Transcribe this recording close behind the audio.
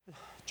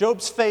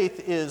Job's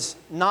faith is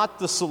not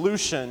the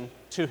solution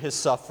to his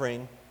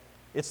suffering,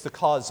 it's the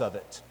cause of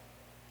it.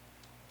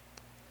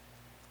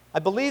 I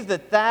believe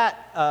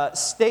that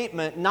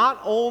statement not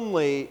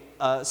only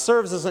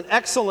serves as an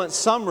excellent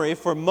summary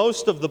for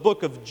most of the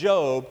book of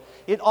Job,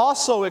 it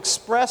also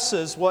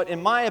expresses what,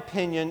 in my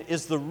opinion,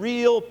 is the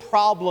real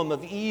problem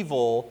of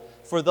evil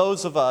for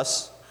those of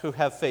us who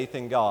have faith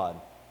in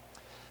God.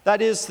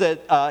 That is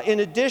that in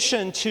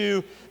addition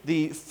to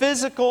the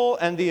physical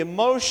and the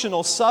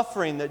emotional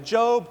suffering that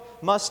Job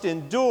must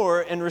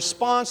endure in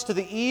response to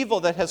the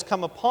evil that has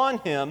come upon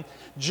him,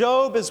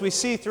 Job, as we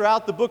see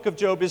throughout the book of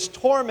Job, is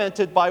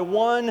tormented by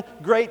one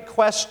great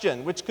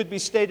question, which could be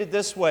stated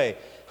this way: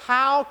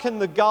 how can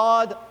the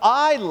God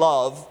I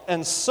love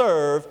and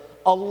serve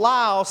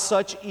allow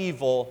such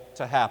evil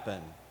to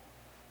happen?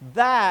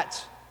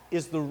 That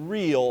is the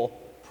real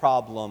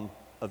problem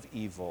of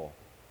evil.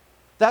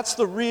 That's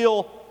the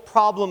real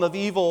problem of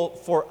evil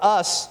for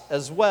us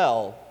as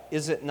well,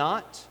 is it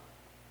not?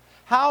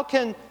 How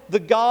can the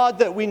God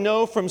that we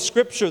know from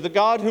Scripture, the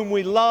God whom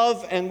we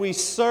love and we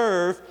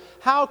serve,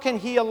 how can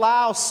He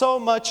allow so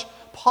much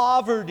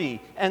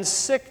poverty and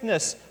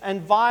sickness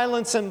and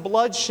violence and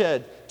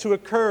bloodshed to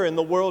occur in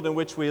the world in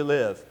which we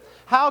live?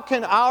 How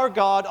can our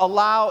God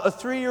allow a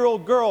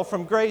 3-year-old girl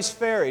from Gray's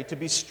Ferry to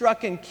be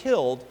struck and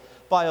killed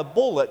by a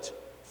bullet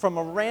from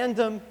a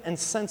random and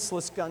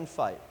senseless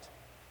gunfight?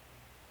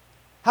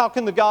 How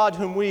can the God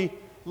whom we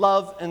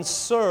love and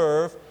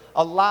serve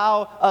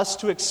allow us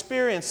to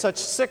experience such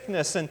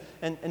sickness and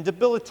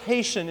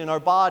debilitation in our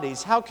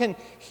bodies? How can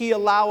He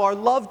allow our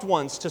loved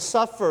ones to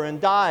suffer and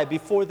die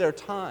before their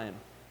time?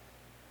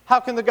 How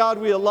can the God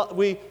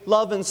we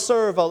love and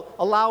serve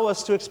allow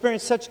us to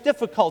experience such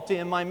difficulty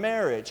in my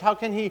marriage? How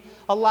can He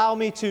allow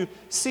me to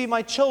see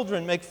my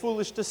children make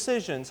foolish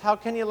decisions? How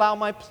can He allow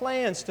my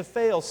plans to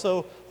fail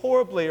so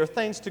horribly, or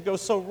things to go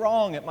so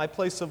wrong at my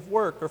place of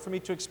work, or for me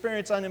to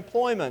experience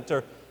unemployment,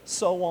 or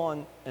so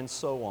on and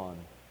so on?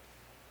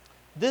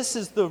 This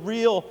is the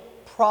real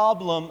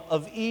problem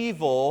of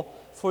evil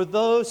for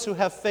those who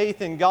have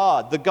faith in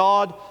God, the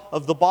God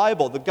of the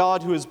Bible, the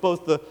God who is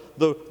both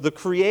the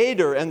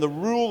creator and the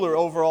ruler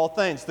over all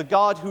things, the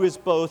God who is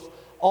both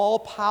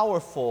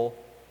all-powerful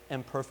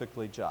and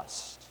perfectly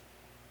just.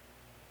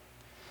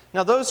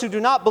 Now, those who do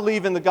not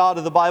believe in the God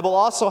of the Bible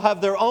also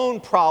have their own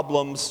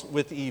problems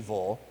with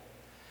evil.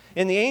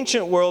 In the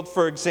ancient world,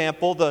 for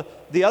example,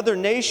 the other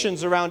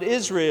nations around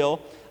Israel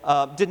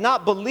did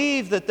not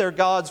believe that their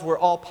gods were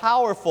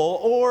all-powerful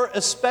or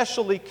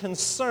especially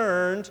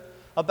concerned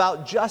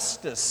about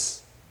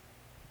justice.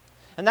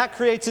 And that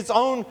creates its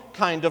own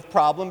kind of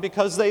problem,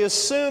 because they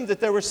assumed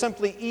that there were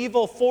simply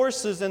evil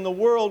forces in the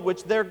world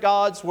which their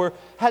gods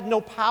had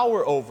no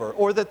power over,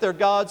 or that their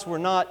gods were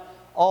not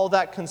all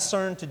that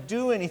concerned to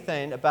do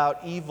anything about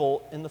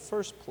evil in the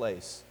first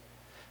place.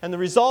 And the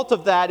result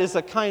of that is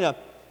a kind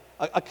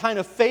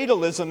of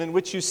fatalism in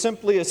which you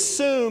simply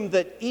assume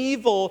that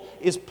evil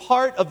is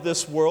part of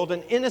this world,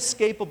 an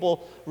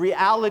inescapable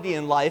reality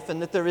in life,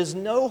 and that there is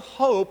no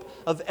hope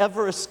of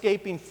ever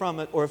escaping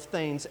from it or of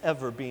things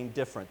ever being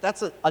different.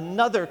 That's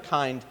another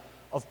kind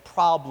of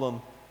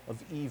problem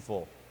of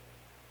evil.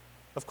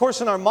 Of course,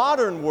 in our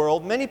modern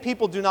world, many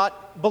people do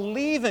not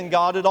believe in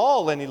God at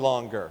all any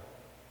longer.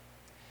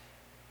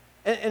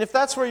 And if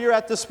that's where you're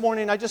at this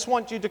morning, I just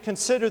want you to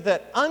consider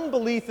that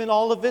unbelief in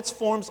all of its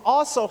forms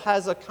also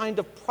has a kind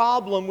of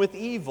problem with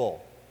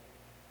evil.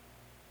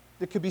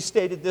 It could be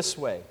stated this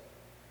way: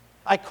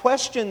 I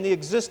question the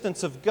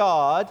existence of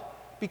God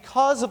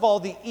because of all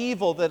the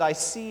evil that I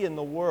see in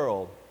the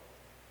world.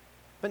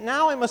 But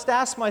now I must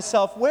ask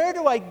myself, where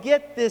do I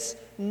get this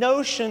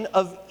notion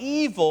of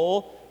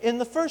evil in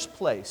the first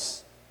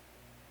place?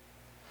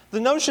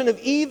 The notion of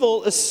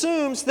evil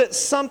assumes that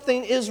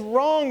something is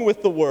wrong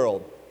with the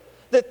world,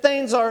 that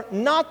things are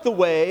not the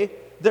way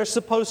they're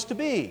supposed to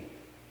be.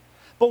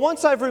 But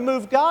once I've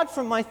removed God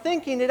from my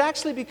thinking, it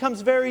actually becomes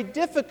very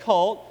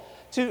difficult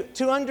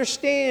to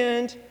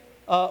understand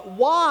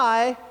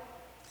why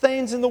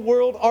things in the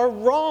world are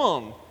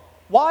wrong.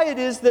 Why it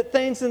is that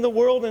things in the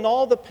world and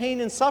all the pain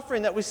and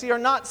suffering that we see are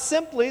not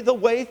simply the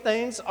way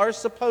things are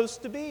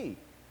supposed to be.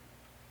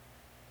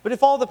 But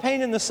if all the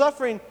pain and the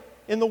suffering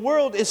in the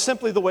world is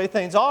simply the way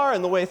things are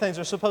and the way things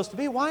are supposed to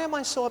be, why am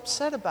I so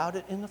upset about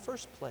it in the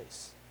first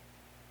place?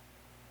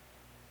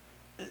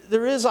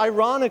 There is,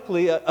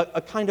 ironically,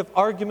 a kind of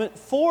argument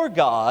for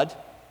God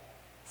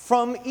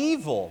from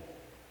evil.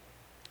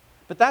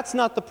 But that's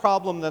not the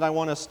problem that I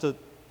want us to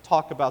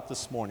talk about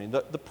this morning.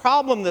 The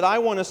problem that I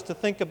want us to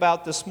think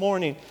about this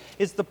morning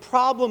is the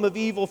problem of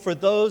evil for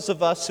those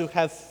of us who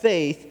have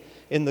faith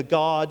in the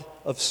God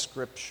of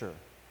Scripture.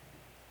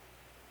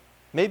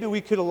 Maybe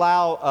we could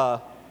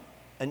allow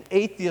an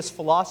atheist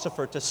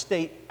philosopher to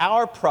state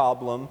our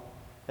problem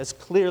as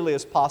clearly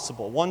as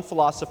possible. One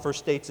philosopher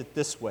states it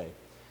this way: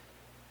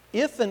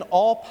 if an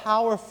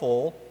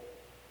all-powerful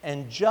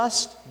and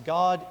just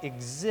God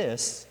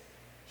exists,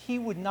 He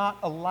would not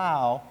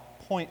allow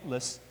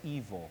pointless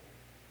evil.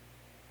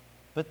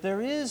 But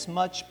there is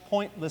much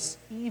pointless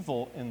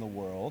evil in the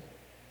world,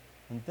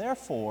 and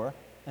therefore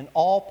an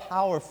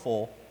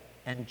all-powerful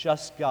and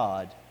just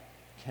God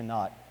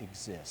cannot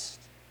exist.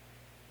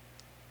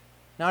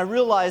 Now, I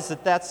realize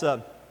that that's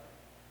a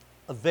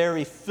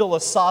very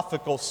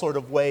philosophical sort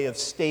of way of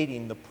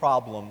stating the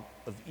problem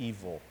of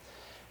evil.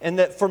 And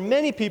that for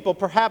many people,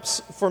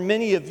 perhaps for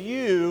many of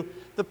you,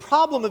 the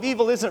problem of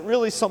evil isn't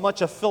really so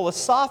much a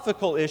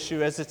philosophical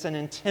issue as it's an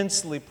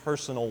intensely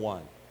personal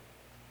one.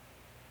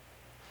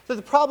 So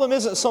the problem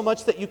isn't so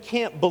much that you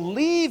can't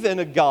believe in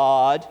a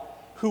God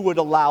who would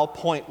allow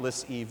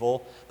pointless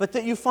evil, but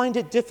that you find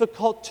it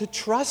difficult to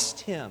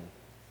trust Him.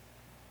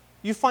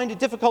 You find it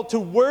difficult to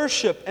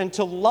worship and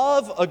to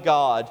love a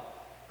God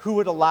who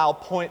would allow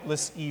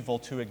pointless evil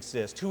to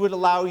exist, who would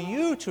allow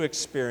you to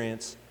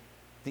experience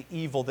the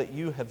evil that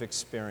you have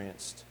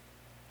experienced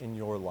in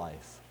your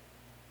life.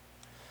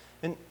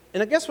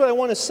 And I guess what I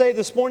want to say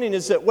this morning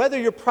is that whether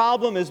your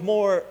problem is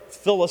more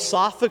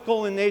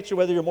philosophical in nature,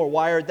 whether you're more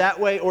wired that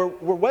way, or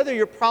whether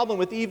your problem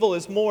with evil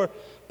is more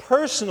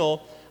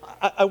personal,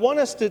 I want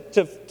us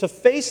to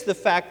face the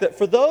fact that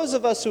for those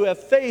of us who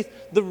have faith,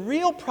 the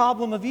real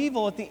problem of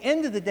evil at the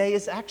end of the day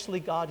is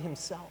actually God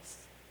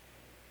Himself.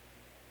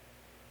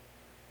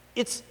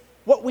 It's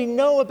what we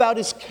know about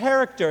His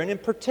character, and in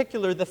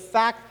particular the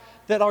fact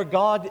that our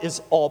God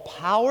is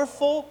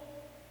all-powerful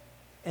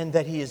and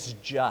that He is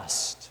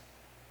just.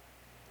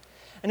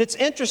 And it's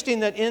interesting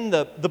that in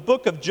the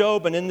book of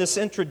Job and in this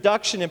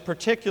introduction in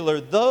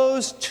particular,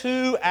 those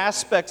two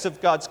aspects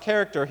of God's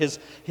character,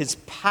 His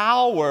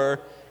power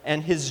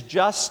and His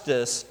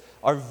justice,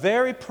 are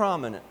very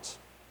prominent.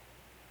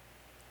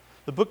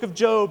 The book of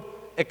Job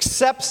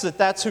accepts that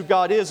that's who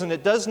God is, and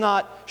it does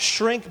not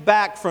shrink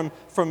back from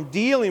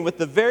dealing with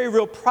the very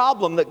real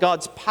problem that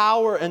God's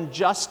power and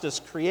justice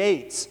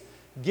creates,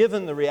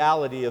 given the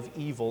reality of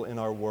evil in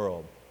our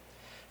world.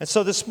 And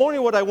so this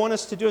morning what I want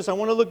us to do is I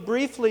want to look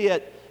briefly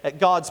at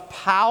God's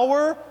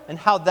power and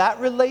how that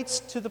relates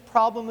to the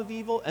problem of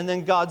evil, and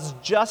then God's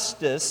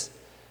justice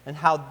and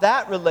how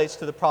that relates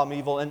to the problem of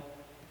evil. And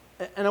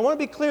I want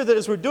to be clear that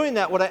as we're doing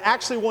that, what I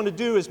actually want to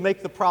do is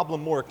make the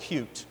problem more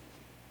acute.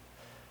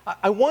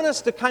 I want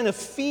us to kind of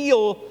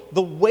feel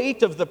the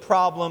weight of the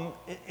problem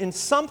in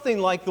something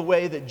like the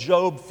way that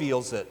Job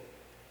feels it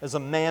as a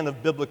man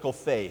of biblical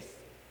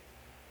faith.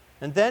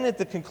 And then at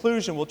the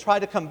conclusion, we'll try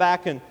to come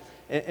back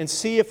and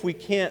see if we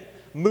can't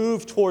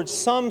move towards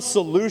some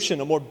solution,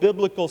 a more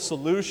biblical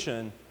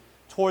solution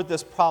toward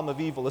this problem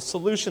of evil, a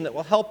solution that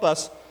will help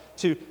us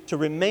to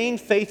remain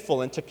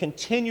faithful and to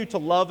continue to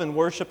love and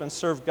worship and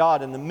serve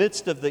God in the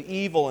midst of the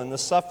evil and the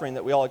suffering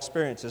that we all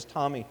experience, as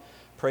Tommy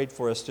prayed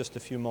for us just a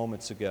few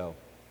moments ago.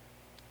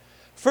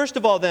 First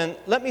of all, then,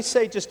 let me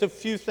say just a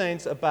few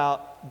things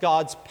about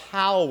God's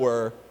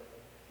power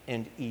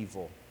and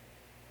evil.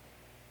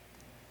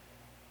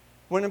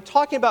 When I'm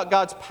talking about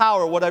God's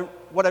power, what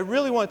I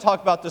really want to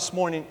talk about this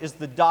morning is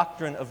the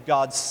doctrine of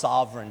God's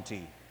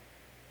sovereignty.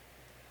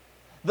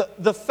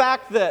 The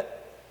fact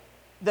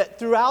that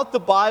throughout the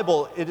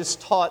Bible it is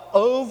taught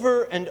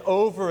over and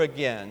over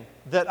again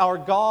that our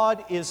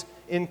God is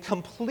in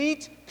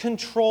complete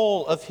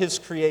control of His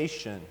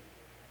creation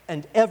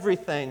and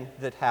everything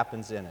that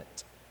happens in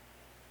it.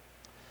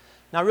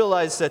 Now I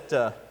realize that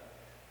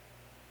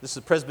this is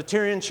a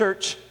Presbyterian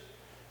church.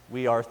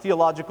 We are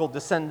theological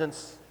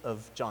descendants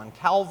of John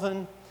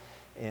Calvin,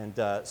 and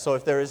so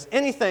if there is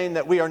anything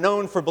that we are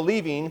known for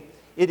believing,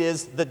 it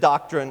is the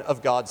doctrine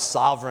of God's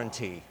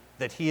sovereignty,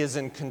 that He is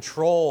in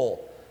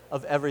control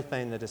of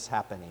everything that is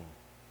happening.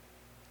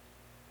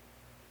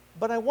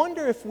 But I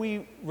wonder if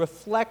we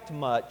reflect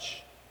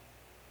much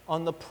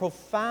on the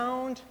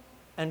profound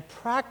and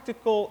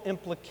practical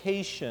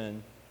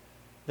implication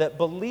that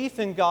belief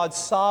in God's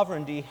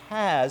sovereignty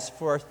has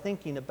for our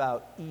thinking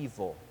about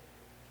evil.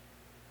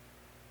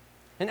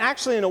 And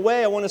actually, in a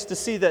way, I want us to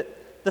see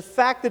that the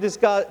fact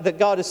that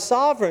God is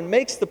sovereign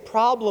makes the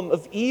problem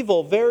of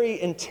evil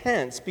very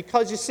intense.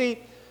 Because, you see,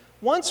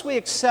 once we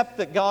accept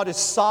that God is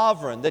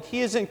sovereign, that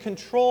He is in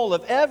control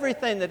of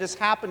everything that is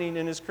happening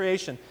in His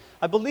creation,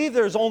 I believe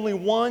there is only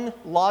one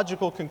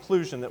logical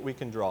conclusion that we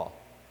can draw.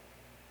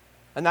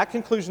 And that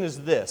conclusion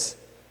is this: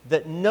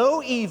 that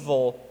no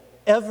evil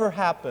ever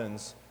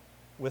happens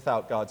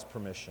without God's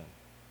permission.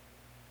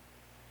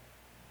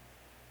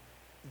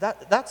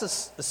 That's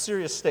a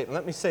serious statement.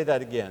 Let me say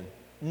that again.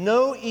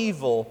 No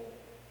evil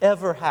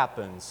ever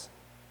happens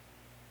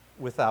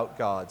without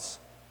God's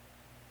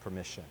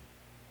permission.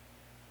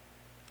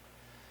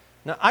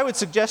 Now, I would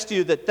suggest to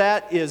you that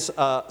that is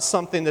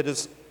something that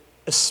is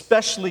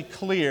especially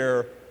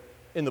clear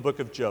in the book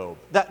of Job.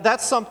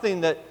 That's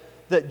something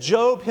that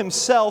Job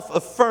himself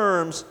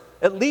affirms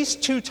at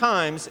least 2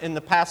 times in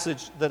the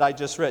passage that I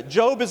just read.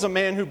 Job is a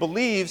man who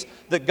believes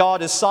that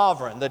God is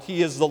sovereign, that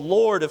He is the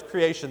Lord of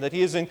creation, that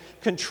He is in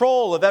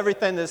control of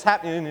everything that is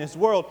happening in His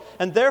world.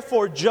 And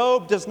therefore,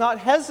 Job does not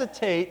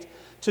hesitate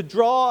to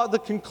draw the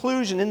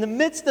conclusion in the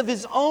midst of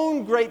his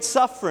own great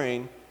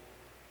suffering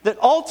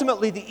that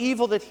ultimately the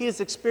evil that he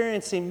is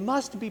experiencing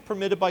must be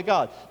permitted by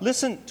God.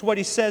 Listen to what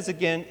he says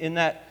again in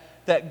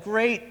that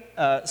great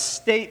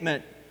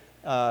statement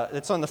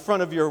It's on the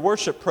front of your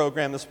worship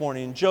program this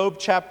morning. Job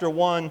chapter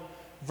 1,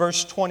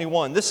 verse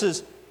 21. This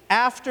is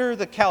after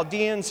the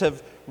Chaldeans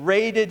have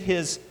raided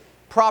his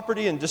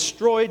property and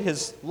destroyed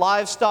his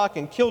livestock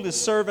and killed his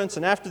servants,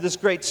 and after this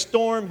great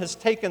storm has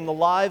taken the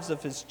lives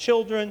of his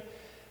children.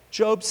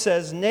 Job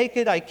says,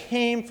 "Naked I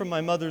came from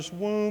my mother's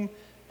womb,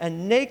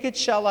 and naked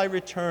shall I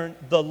return.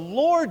 The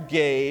Lord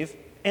gave,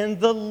 and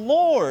the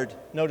Lord,"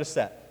 notice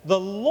that, "the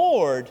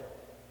Lord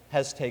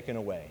has taken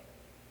away."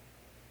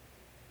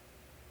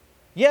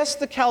 Yes,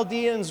 the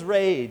Chaldeans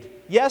raid.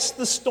 Yes,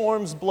 the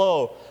storms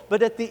blow.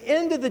 But at the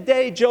end of the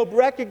day, Job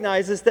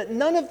recognizes that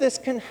none of this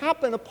can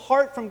happen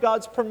apart from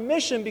God's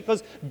permission,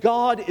 because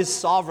God is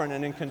sovereign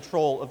and in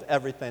control of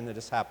everything that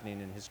is happening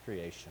in his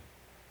creation.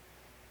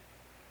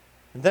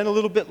 And then a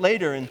little bit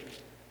later, in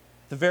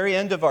the very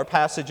end of our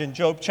passage in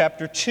Job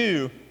chapter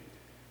 2,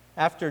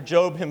 after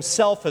Job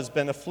himself has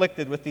been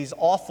afflicted with these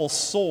awful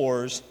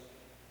sores,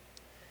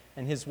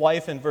 and his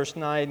wife in verse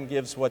 9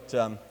 gives what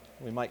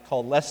we might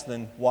call less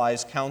than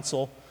wise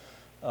counsel.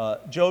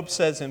 Job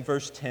says in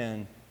verse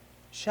 10,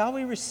 "Shall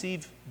we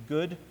receive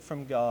good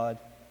from God,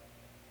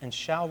 and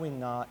shall we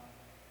not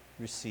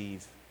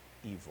receive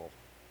evil?"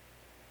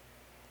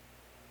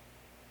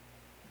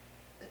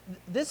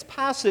 This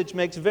passage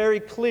makes very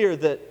clear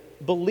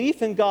that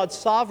belief in God's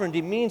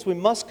sovereignty means we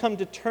must come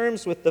to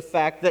terms with the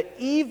fact that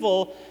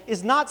evil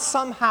is not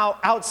somehow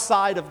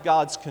outside of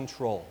God's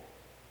control.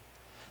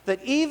 That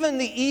even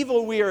the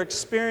evil we are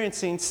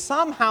experiencing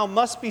somehow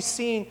must be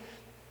seen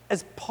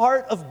as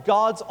part of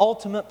God's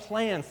ultimate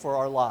plan for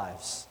our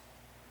lives.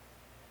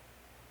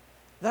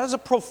 That is a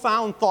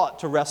profound thought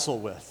to wrestle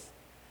with.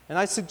 And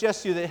I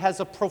suggest to you that it has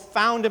a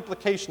profound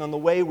implication on the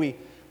way we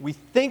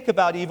think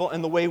about evil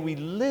and the way we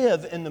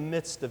live in the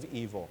midst of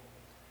evil.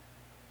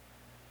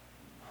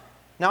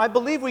 Now, I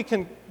believe we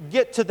can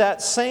get to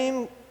that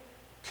same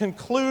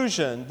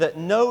conclusion that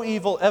no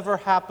evil ever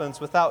happens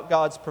without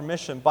God's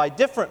permission by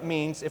different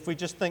means if we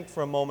just think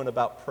for a moment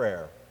about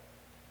prayer.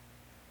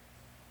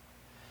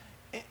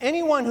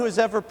 Anyone who has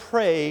ever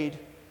prayed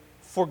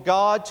for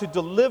God to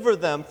deliver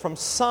them from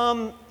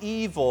some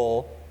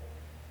evil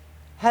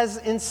has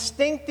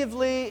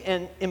instinctively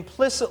and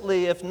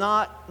implicitly, if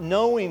not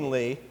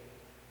knowingly,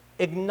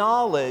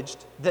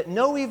 acknowledged that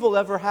no evil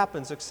ever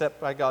happens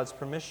except by God's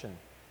permission.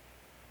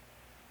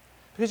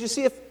 Because you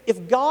see,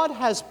 if God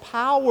has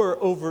power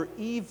over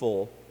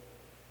evil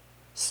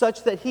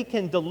such that he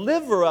can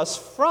deliver us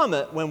from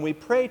it when we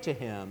pray to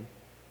him,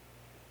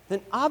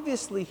 then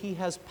obviously he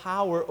has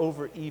power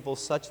over evil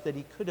such that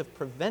he could have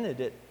prevented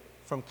it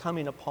from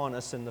coming upon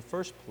us in the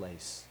first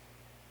place.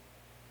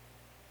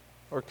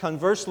 Or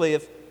conversely,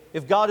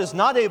 if God is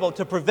not able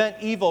to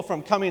prevent evil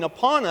from coming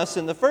upon us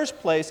in the first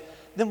place,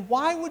 then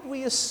why would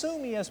we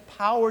assume he has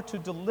power to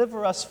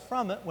deliver us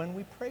from it when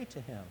we pray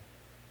to him?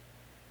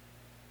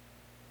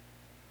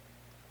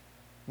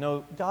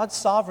 No, God's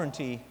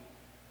sovereignty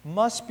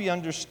must be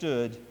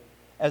understood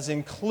as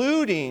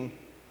including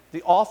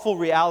the awful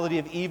reality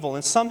of evil.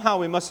 And somehow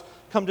we must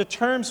come to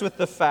terms with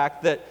the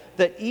fact that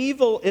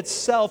evil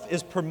itself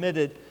is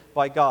permitted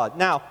by God.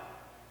 Now,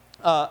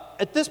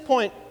 at this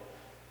point,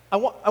 I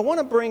want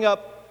to bring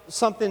up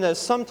something that is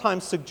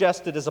sometimes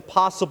suggested as a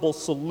possible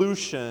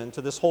solution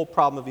to this whole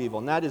problem of evil,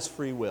 and that is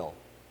free will.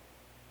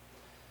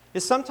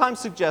 It's sometimes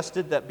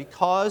suggested that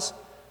because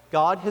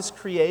God has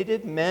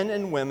created men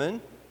and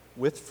women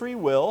with free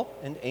will,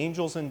 and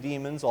angels and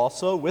demons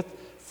also with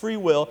free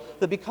will,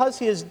 that because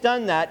he has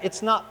done that,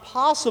 it's not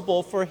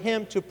possible for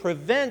him to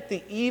prevent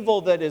the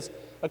evil that is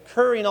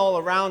occurring all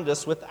around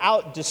us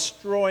without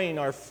destroying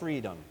our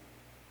freedom.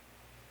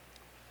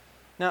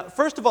 Now,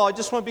 first of all, I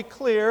just want to be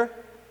clear,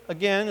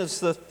 again, as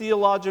the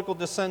theological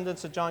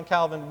descendants of John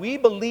Calvin, we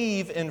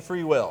believe in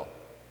free will.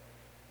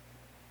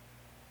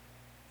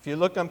 If you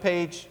look on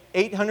page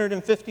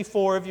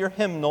 854 of your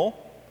hymnal,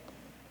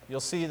 you'll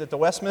see that the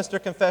Westminster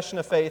Confession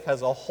of Faith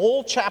has a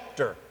whole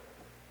chapter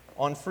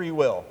on free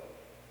will.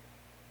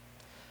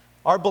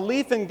 Our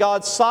belief in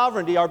God's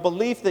sovereignty, our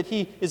belief that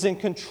he is in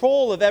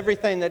control of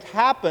everything that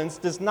happens,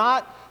 does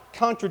not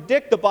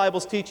contradict the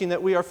Bible's teaching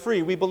that we are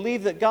free. We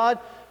believe that God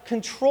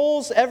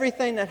controls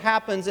everything that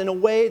happens in a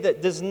way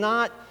that does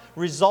not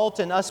result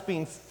in us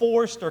being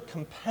forced or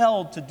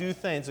compelled to do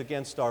things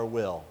against our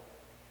will.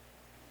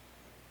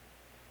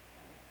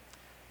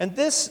 And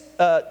this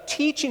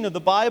teaching of the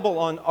Bible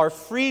on our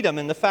freedom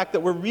and the fact that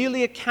we're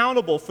really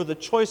accountable for the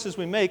choices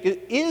we make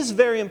is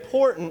very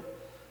important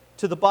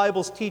to the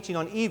Bible's teaching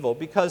on evil,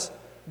 because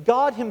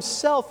God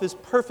himself is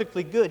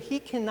perfectly good. He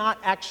cannot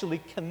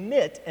actually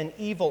commit an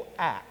evil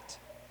act.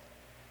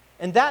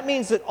 And that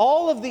means that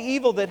all of the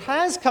evil that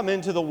has come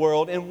into the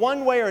world in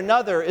one way or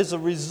another is a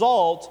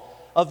result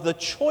of the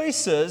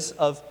choices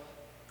of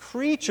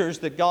creatures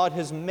that God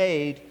has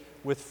made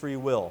with free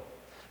will.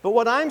 But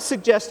what I'm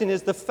suggesting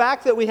is the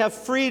fact that we have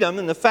freedom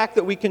and the fact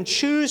that we can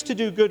choose to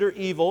do good or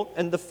evil,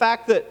 and the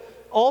fact that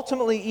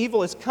ultimately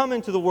evil has come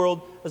into the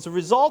world as a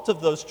result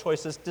of those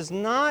choices, does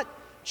not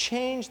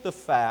change the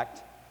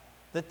fact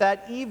that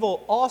that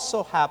evil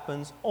also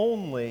happens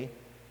only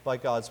by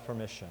God's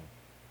permission.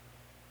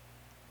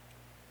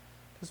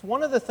 Because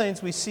one of the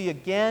things we see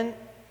again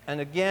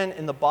and again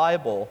in the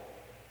Bible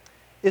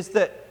is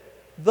that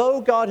though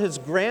God has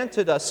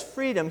granted us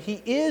freedom,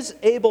 He is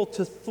able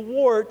to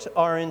thwart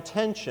our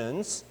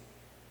intentions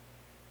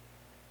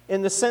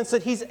in the sense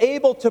that He's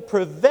able to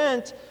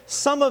prevent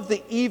some of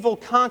the evil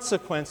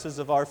consequences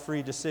of our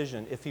free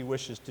decision if He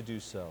wishes to do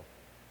so.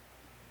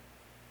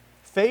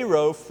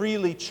 Pharaoh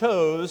freely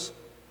chose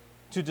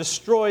to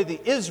destroy the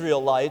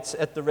Israelites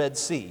at the Red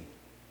Sea.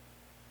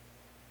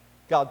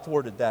 God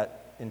thwarted that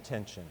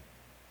intention.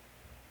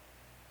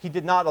 He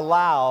did not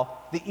allow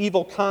the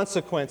evil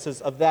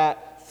consequences of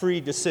that free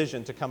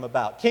decision to come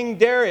about. King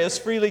Darius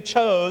freely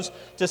chose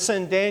to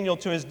send Daniel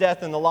to his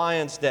death in the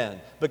lion's den,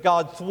 but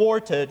God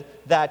thwarted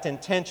that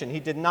intention. He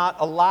did not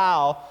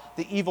allow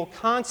the evil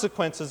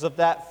consequences of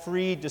that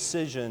free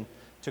decision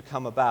to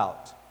come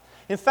about.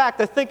 In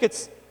fact, I think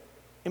it's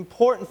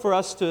important for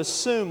us to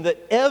assume that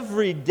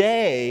every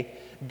day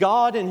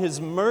God in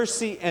His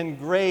mercy and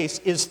grace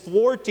is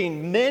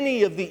thwarting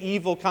many of the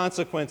evil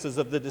consequences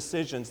of the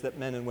decisions that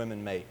men and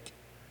women make.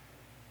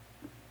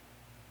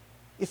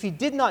 If He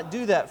did not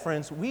do that,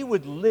 friends, we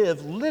would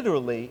live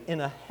literally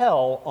in a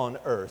hell on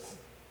earth.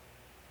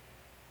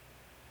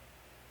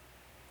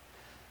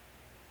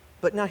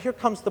 But now here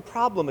comes the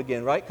problem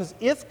again, right? Because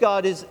if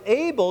God is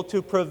able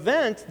to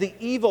prevent the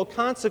evil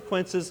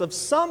consequences of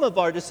some of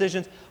our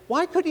decisions,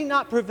 why could He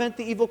not prevent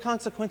the evil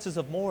consequences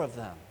of more of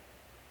them?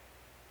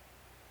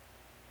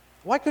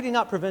 Why could He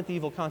not prevent the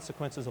evil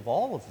consequences of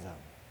all of them?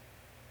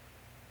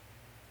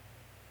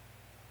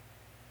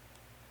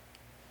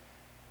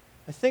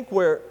 I think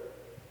where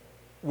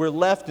we're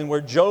left and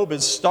where Job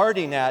is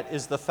starting at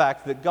is the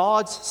fact that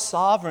God's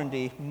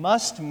sovereignty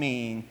must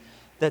mean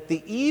that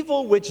the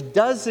evil which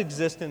does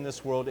exist in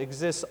this world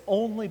exists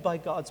only by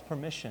God's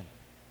permission.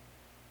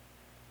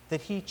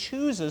 That He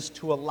chooses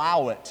to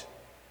allow it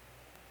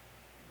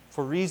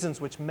for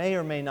reasons which may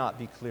or may not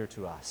be clear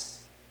to us.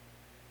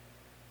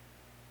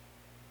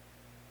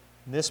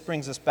 And this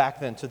brings us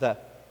back then to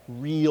that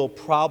real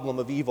problem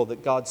of evil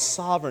that God's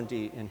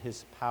sovereignty and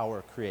His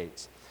power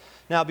creates.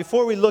 Now,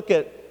 before we look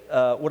at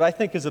what I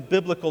think is a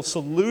biblical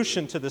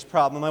solution to this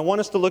problem, I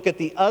want us to look at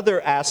the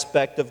other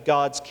aspect of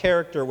God's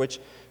character which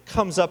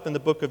comes up in the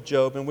book of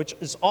Job and which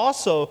is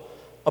also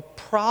a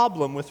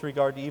problem with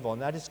regard to evil,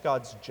 and that is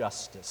God's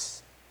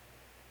justice.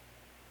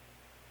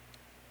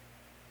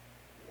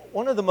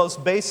 One of the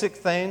most basic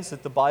things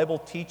that the Bible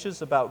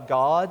teaches about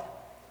God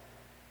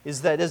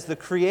is that as the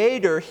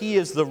Creator, He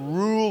is the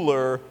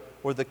ruler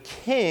or the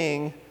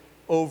king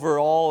over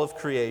all of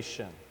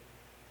creation.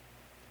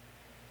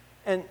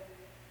 And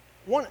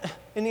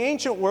in the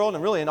ancient world,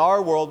 and really in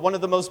our world, one of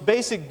the most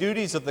basic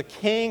duties of the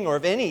king or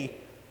of any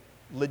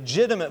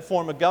legitimate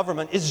form of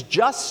government is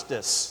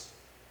justice.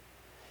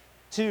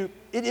 It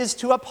is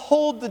to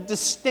uphold the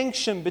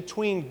distinction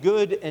between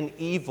good and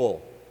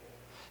evil,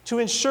 to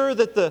ensure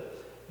that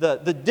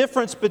the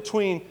difference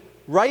between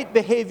right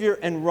behavior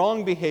and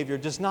wrong behavior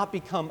does not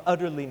become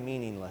utterly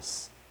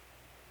meaningless.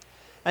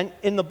 And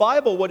in the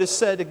Bible, what is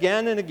said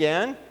again and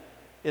again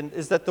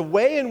is that the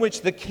way in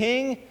which the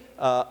king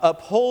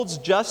upholds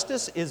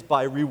justice is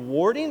by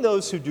rewarding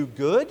those who do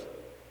good,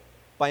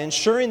 by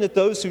ensuring that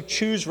those who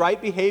choose right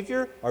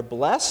behavior are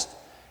blessed,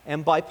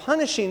 and by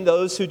punishing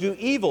those who do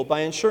evil,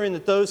 by ensuring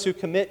that those who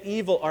commit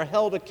evil are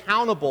held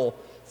accountable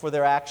for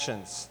their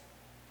actions.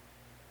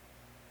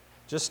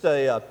 Just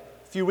a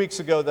few weeks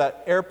ago,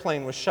 that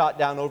airplane was shot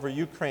down over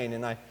Ukraine,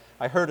 and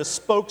I heard a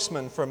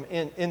spokesman from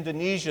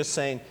Indonesia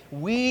saying,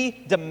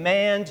 "We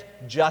demand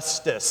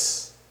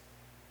justice."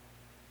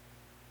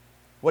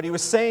 What he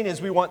was saying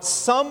is we want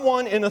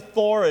someone in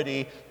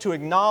authority to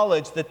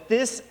acknowledge that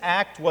this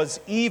act was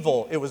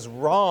evil, it was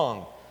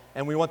wrong,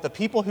 and we want the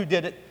people who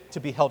did it to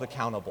be held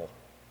accountable.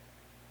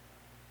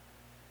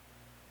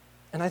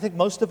 And I think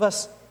most of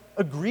us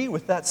agree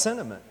with that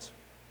sentiment,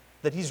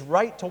 that he's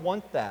right to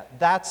want that.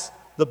 That's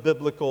the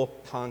biblical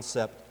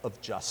concept of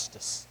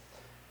justice.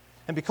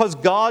 And because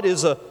God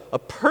is a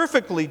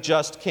perfectly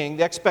just king,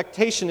 the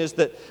expectation is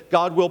that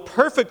God will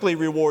perfectly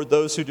reward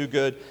those who do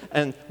good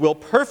and will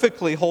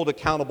perfectly hold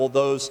accountable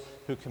those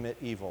who commit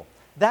evil.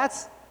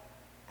 That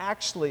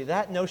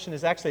notion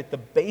is actually at the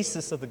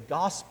basis of the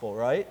gospel,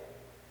 right?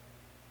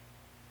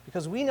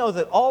 Because we know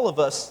that all of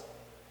us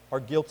are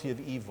guilty of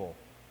evil.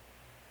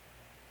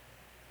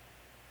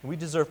 And we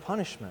deserve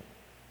punishment.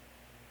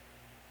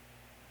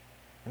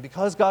 And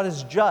because God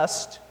is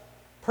just,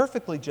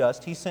 perfectly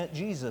just, He sent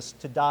Jesus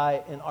to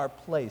die in our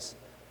place.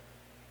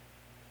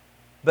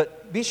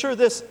 But be sure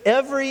this,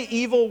 every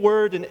evil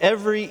word and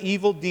every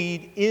evil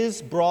deed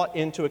is brought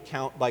into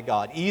account by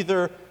God,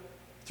 either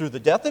through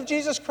the death of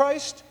Jesus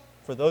Christ,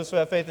 for those who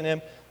have faith in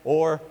Him,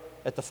 or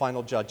at the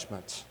final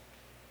judgment,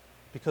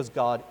 because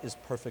God is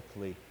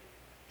perfectly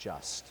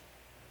just.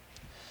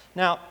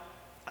 Now,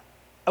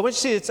 I want you to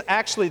see it's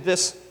actually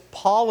this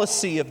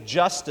policy of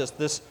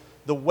justice,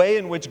 the way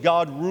in which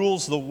God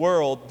rules the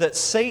world, that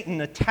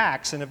Satan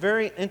attacks in a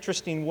very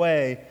interesting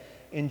way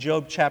in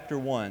Job chapter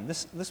 1.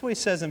 This is what he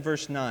says in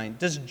verse 9.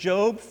 Does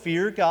Job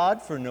fear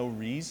God for no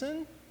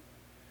reason?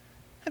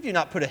 Have you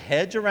not put a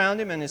hedge around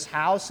him and his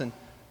house and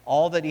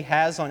all that he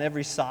has on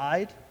every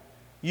side?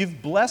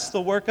 You've blessed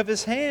the work of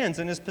his hands,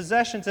 and his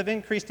possessions have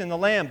increased in the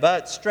land.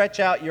 But stretch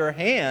out your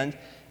hand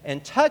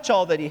and touch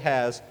all that he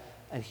has,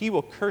 and he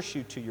will curse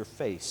you to your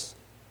face.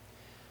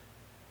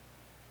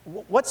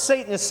 What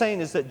Satan is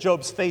saying is that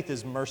Job's faith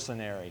is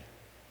mercenary.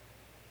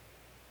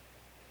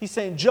 He's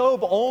saying Job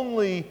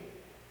only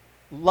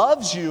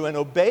loves you and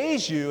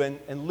obeys you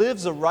and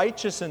lives a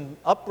righteous and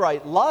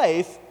upright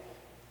life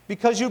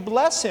because you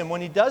bless him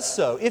when he does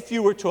so. If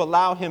you were to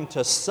allow him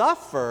to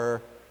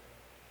suffer,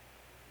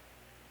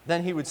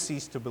 then he would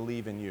cease to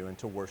believe in you and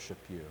to worship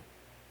you.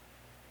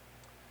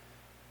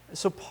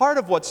 So part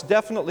of what's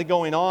definitely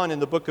going on in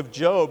the book of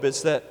Job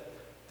is that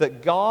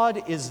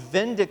God is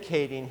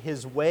vindicating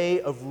his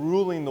way of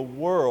ruling the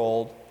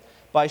world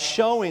by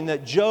showing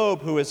that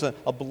Job, who is a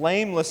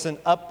blameless and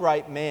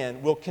upright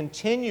man, will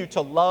continue to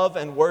love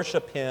and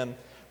worship him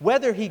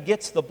whether he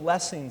gets the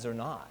blessings or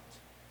not.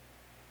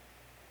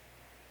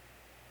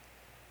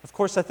 Of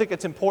course, I think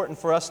it's important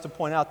for us to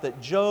point out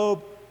that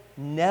Job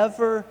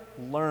never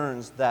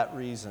learns that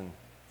reason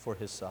for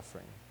his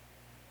suffering.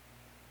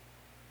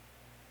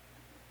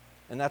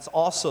 And that's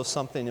also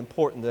something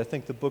important that I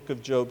think the book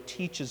of Job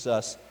teaches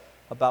us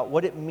about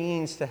what it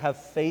means to have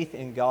faith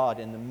in God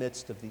in the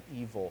midst of the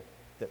evil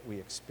that we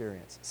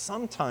experience.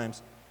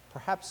 Sometimes,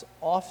 perhaps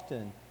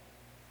often,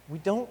 we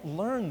don't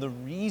learn the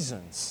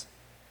reasons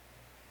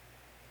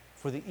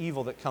for the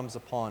evil that comes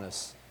upon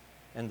us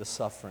and the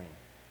suffering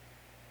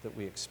that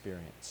we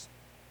experience.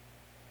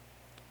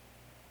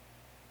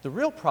 The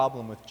real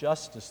problem with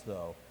justice,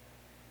 though,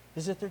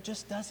 is that there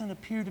just doesn't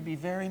appear to be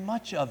very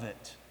much of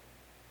it.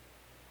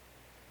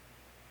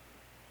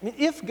 I mean,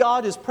 if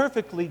God is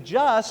perfectly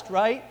just,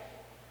 right,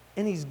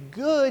 and He's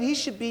good, He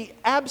should be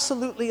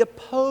absolutely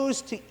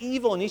opposed to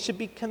evil, and He should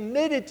be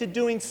committed to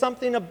doing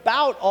something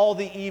about all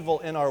the evil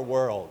in our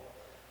world.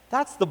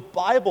 That's the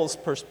Bible's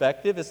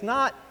perspective. It's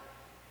not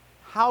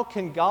how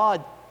can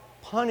God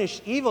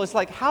punish evil. It's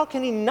like, how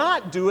can He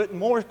not do it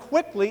more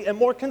quickly and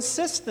more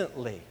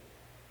consistently?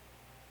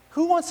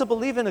 Who wants to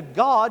believe in a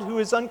God who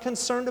is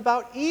unconcerned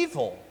about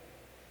evil?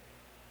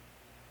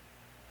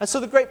 And so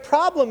the great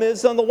problem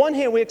is, on the one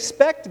hand, we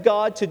expect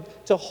God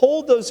to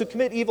hold those who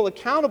commit evil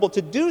accountable,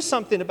 to do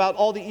something about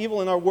all the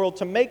evil in our world,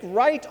 to make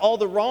right all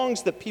the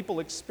wrongs that people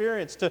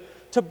experience,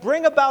 to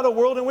bring about a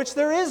world in which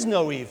there is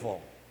no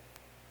evil.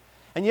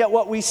 And yet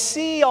what we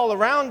see all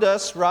around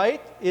us,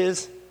 right,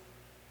 is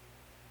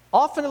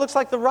often it looks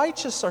like the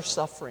righteous are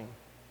suffering.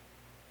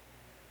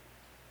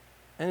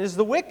 And it is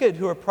the wicked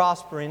who are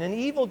prospering, and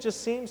evil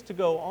just seems to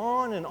go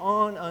on and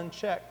on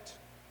unchecked.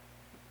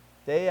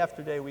 Day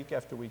after day, week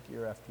after week,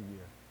 year after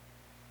year.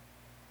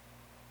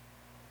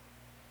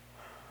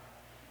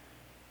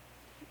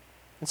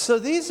 And so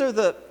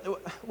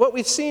what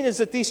we've seen is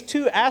that these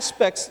two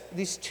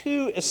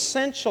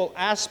essential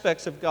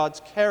aspects of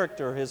God's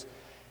character,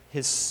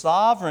 His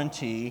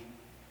sovereignty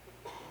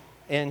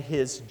and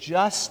His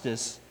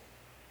justice,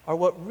 are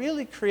what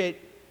really create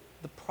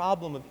the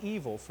problem of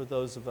evil for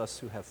those of us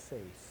who have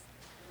faith.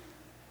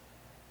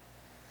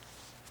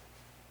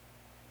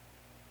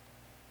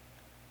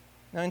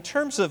 Now, in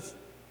terms of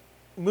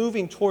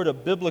moving toward a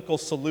biblical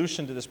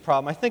solution to this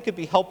problem, I think it'd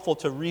be helpful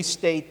to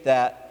restate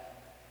that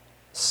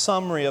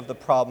summary of the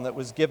problem that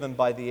was given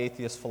by the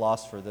atheist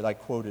philosopher that I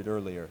quoted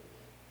earlier.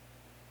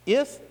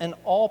 If an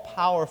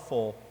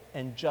all-powerful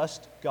and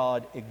just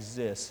God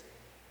exists,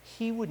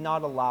 He would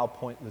not allow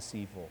pointless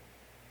evil.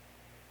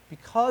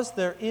 Because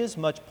there is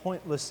much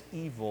pointless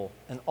evil,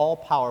 an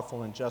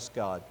all-powerful and just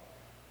God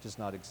does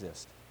not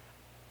exist.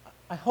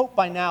 I hope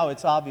by now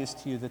it's obvious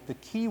to you that the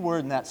key word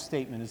in that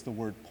statement is the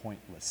word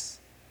pointless.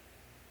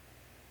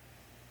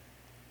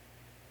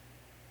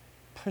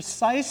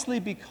 Precisely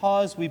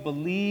because we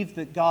believe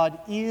that God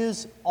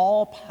is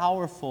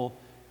all-powerful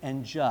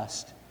and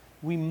just,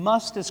 we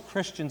must as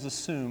Christians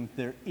assume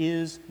there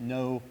is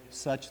no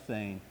such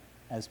thing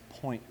as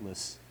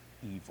pointless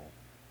evil.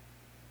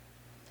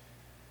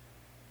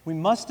 We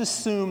must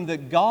assume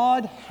that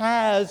God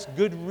has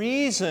good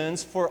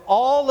reasons for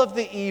all of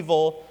the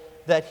evil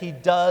that He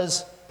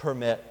does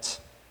permit.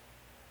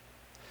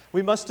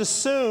 We must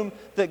assume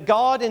that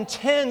God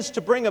intends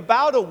to bring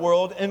about a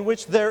world in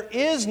which there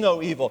is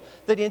no evil,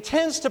 that He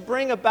intends to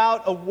bring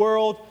about a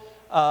world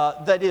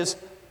that is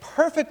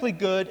perfectly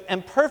good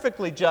and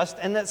perfectly just,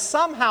 and that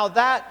somehow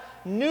that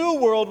new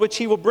world which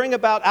He will bring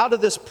about out of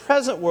this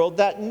present world,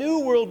 that new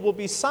world will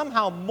be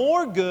somehow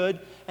more good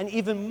and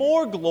even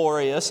more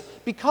glorious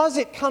because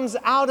it comes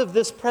out of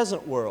this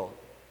present world.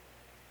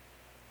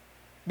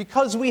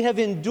 Because we have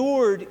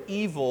endured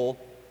evil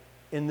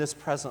in this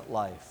present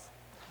life.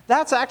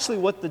 That's actually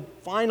what the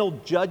final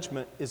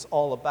judgment is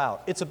all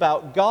about. It's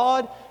about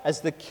God as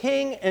the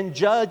king and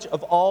judge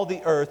of all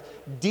the earth,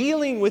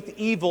 dealing with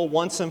evil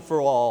once and for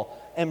all,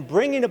 and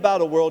bringing about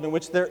a world in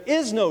which there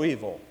is no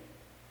evil.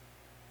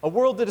 A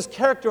world that is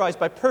characterized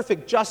by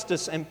perfect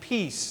justice and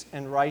peace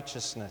and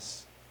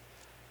righteousness.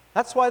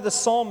 That's why the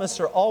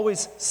psalmists are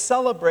always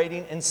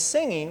celebrating and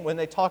singing when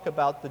they talk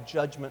about the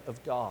judgment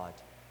of God.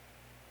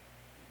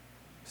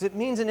 Because it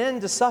means an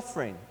end to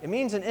suffering. It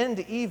means an end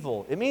to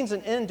evil. It means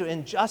an end to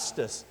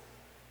injustice.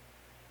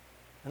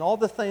 And all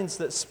the things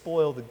that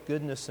spoil the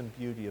goodness and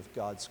beauty of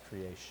God's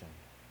creation.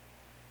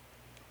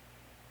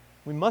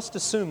 We must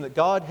assume that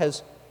God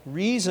has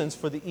reasons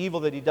for the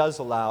evil that He does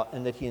allow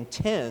and that He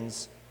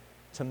intends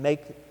to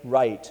make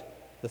right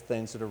the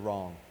things that are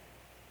wrong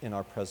in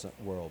our present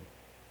world.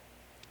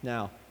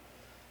 Now,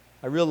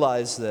 I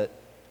realize that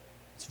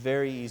it's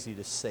very easy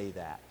to say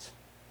that.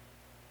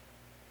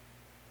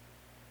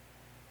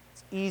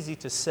 It's easy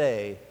to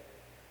say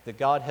that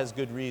God has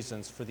good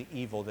reasons for the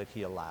evil that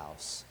He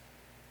allows.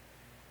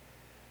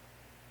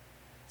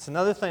 It's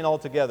another thing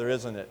altogether,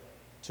 isn't it?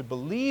 To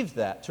believe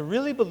that, to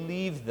really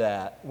believe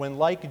that when,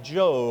 like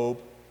Job,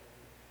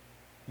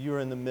 you're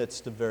in the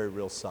midst of very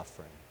real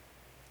suffering.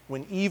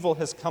 When evil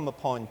has come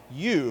upon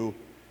you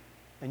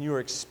and you are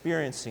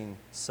experiencing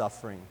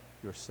suffering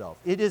yourself.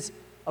 It is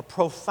a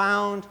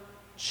profound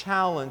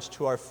challenge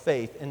to our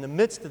faith in the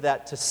midst of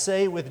that to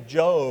say with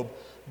Job,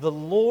 the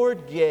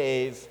Lord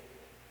gave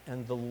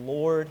and the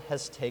Lord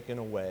has taken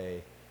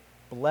away.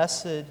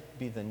 Blessed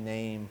be the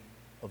name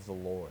of the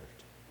Lord.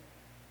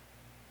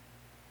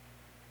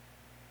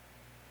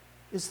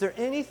 Is there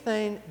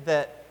anything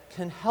that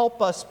can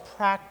help us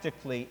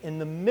practically in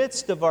the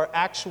midst of our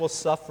actual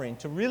suffering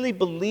to really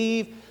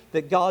believe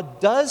that God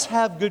does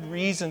have good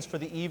reasons for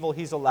the evil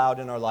He's allowed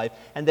in our life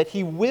and that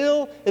He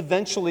will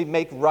eventually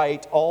make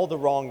right all the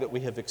wrong that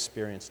we have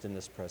experienced in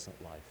this present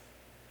life?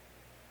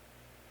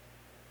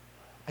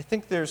 I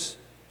think there's,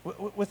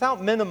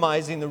 without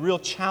minimizing the real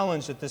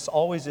challenge that this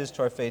always is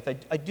to our faith,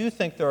 I do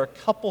think there are a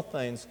couple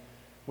things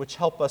which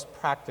help us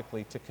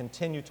practically to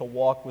continue to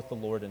walk with the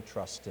Lord and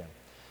trust Him.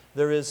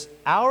 There is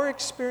our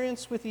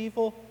experience with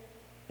evil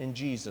and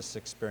Jesus'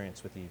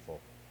 experience with evil.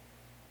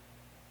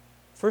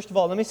 First of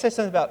all, let me say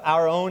something about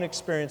our own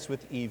experience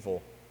with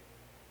evil.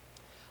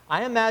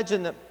 I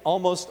imagine that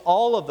almost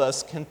all of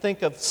us can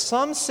think of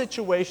some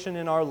situation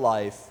in our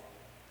life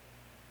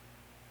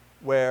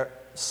where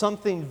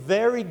something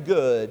very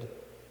good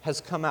has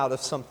come out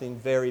of something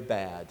very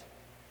bad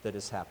that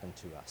has happened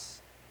to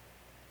us.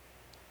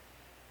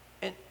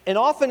 And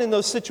often in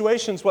those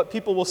situations, what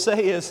people will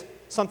say is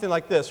something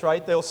like this,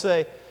 right? They'll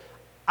say,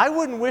 I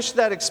wouldn't wish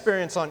that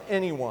experience on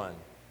anyone,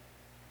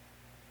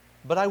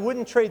 but I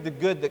wouldn't trade the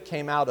good that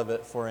came out of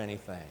it for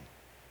anything.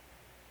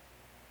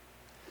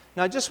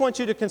 Now, I just want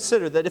you to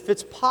consider that if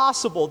it's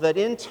possible that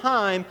in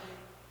time,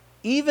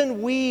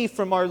 even we,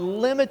 from our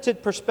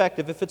limited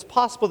perspective, if it's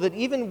possible that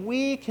even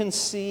we can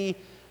see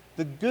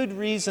the good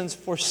reasons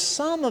for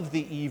some of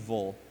the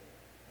evil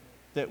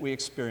that we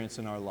experience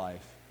in our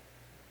life,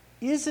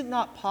 is it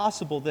not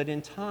possible that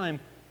in time,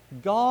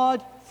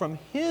 God, from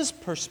His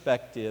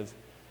perspective,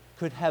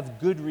 could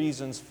have good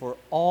reasons for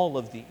all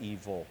of the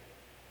evil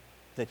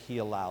that He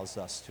allows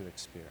us to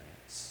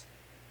experience?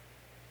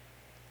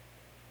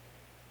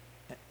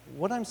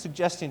 What I'm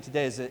suggesting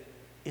today is that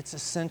it's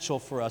essential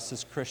for us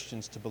as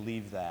Christians to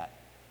believe that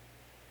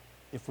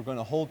if we're going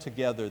to hold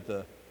together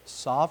the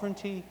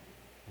sovereignty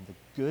and the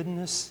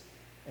goodness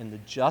and the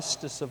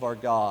justice of our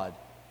God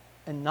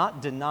and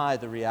not deny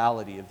the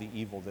reality of the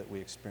evil that we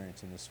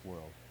experience in this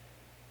world.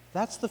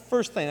 That's the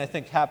first thing I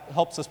think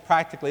helps us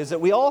practically, is that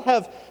we all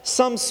have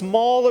some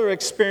smaller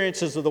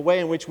experiences of the way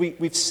in which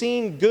we've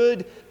seen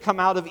good come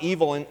out of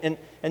evil,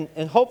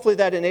 and hopefully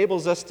that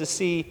enables us to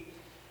see,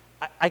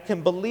 I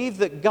can believe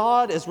that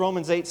God, as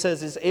Romans 8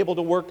 says, is able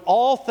to work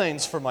all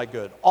things for my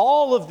good,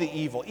 all of the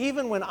evil,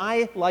 even when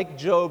I, like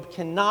Job,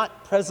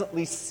 cannot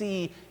presently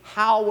see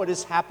how what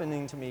is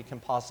happening to me can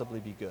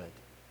possibly be good.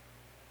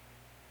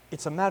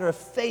 It's a matter of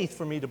faith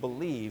for me to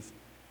believe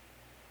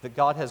that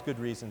God has good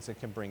reasons and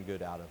can bring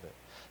good out of it.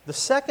 The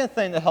second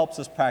thing that helps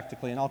us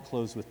practically, and I'll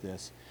close with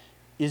this,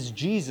 is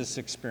Jesus'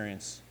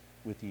 experience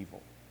with evil.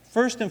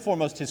 First and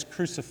foremost, His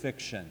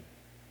crucifixion.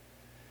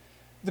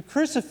 The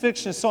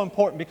crucifixion is so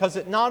important because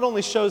it not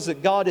only shows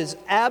that God is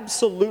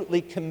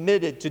absolutely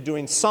committed to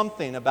doing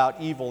something about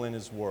evil in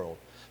His world,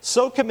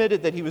 so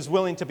committed that He was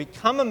willing to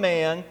become a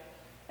man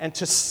and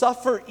to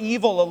suffer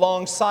evil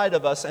alongside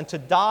of us and to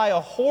die a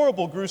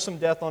horrible, gruesome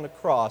death on a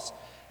cross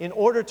in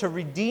order to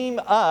redeem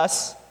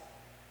us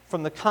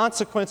from the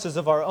consequences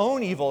of our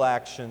own evil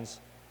actions,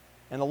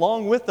 and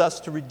along with us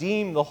to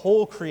redeem the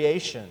whole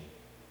creation.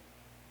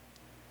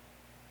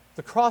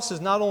 The cross is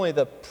not only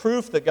the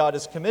proof that God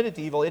is committed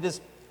to evil, it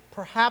is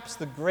perhaps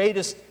the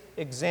greatest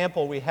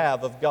example we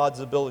have of God's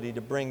ability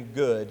to bring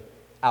good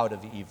out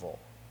of evil.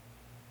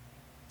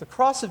 The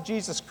cross of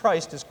Jesus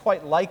Christ is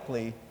quite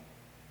likely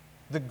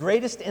the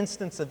greatest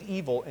instance of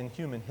evil in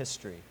human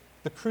history,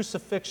 the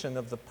crucifixion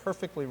of the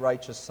perfectly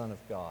righteous Son of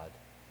God.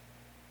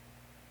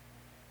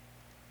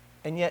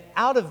 And yet,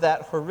 out of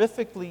that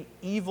horrifically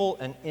evil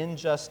and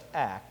unjust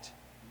act,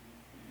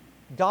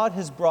 God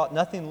has brought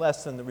nothing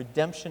less than the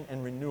redemption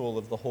and renewal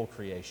of the whole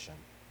creation.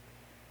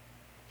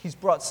 He's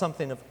brought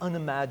something of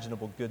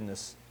unimaginable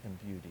goodness and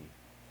beauty.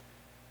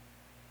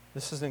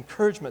 This is an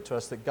encouragement to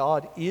us that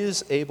God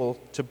is able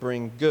to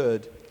bring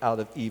good out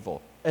of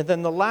evil. And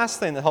then the last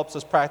thing that helps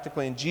us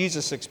practically in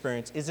Jesus'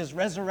 experience is His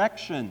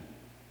resurrection.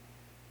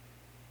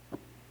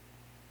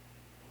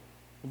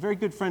 very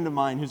good friend of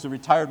mine who's a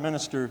retired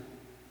minister,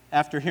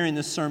 after hearing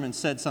this sermon,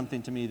 said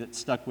something to me that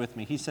stuck with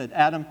me. He said,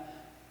 Adam,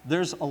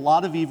 there's a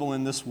lot of evil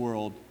in this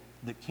world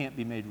that can't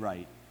be made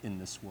right in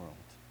this world.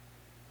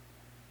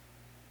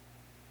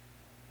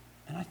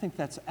 And I think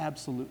that's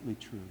absolutely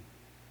true.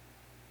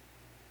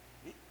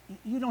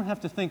 You don't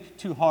have to think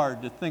too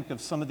hard to think of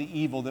some of the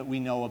evil that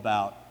we know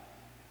about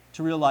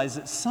to realize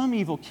that some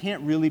evil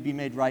can't really be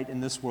made right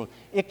in this world.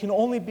 It can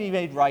only be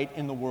made right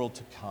in the world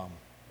to come.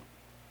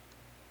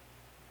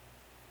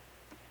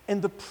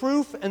 And the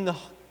proof and the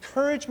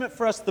encouragement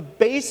for us, the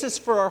basis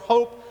for our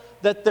hope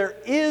that there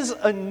is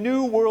a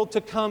new world to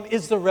come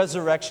is the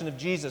resurrection of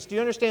Jesus. Do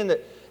you understand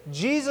that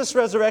Jesus'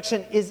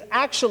 resurrection is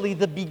actually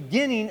the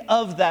beginning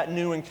of that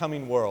new and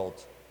coming world?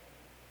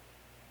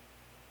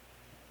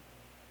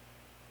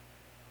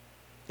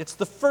 It's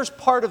the first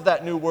part of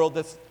that new world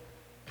that's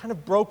kind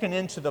of broken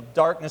into the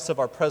darkness of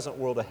our present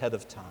world ahead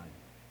of time.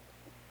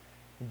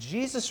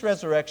 Jesus'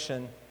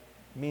 resurrection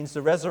means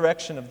the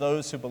resurrection of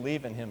those who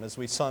believe in him, as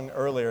we sung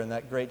earlier in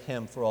that great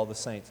hymn for all the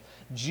saints.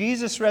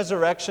 Jesus'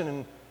 resurrection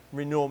and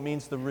renewal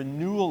means the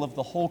renewal of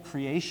the whole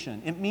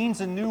creation. It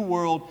means a new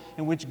world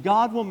in which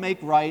God will make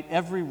right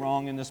every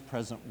wrong in this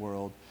present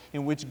world,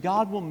 in which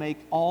God will make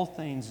all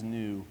things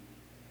new.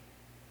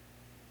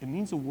 It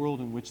means a world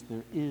in which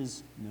there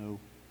is no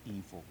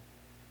evil.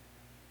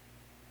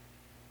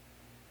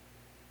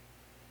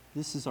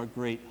 This is our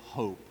great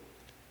hope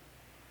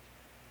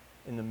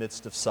in the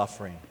midst of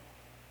suffering.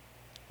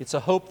 It's a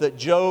hope that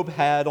Job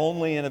had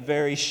only in a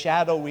very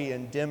shadowy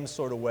and dim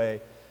sort of way,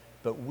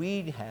 but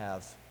we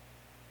have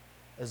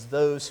as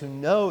those who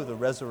know the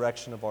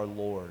resurrection of our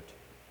Lord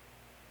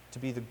to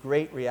be the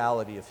great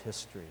reality of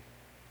history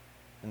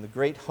and the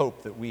great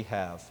hope that we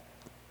have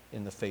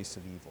in the face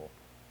of evil.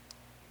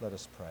 Let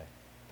us pray.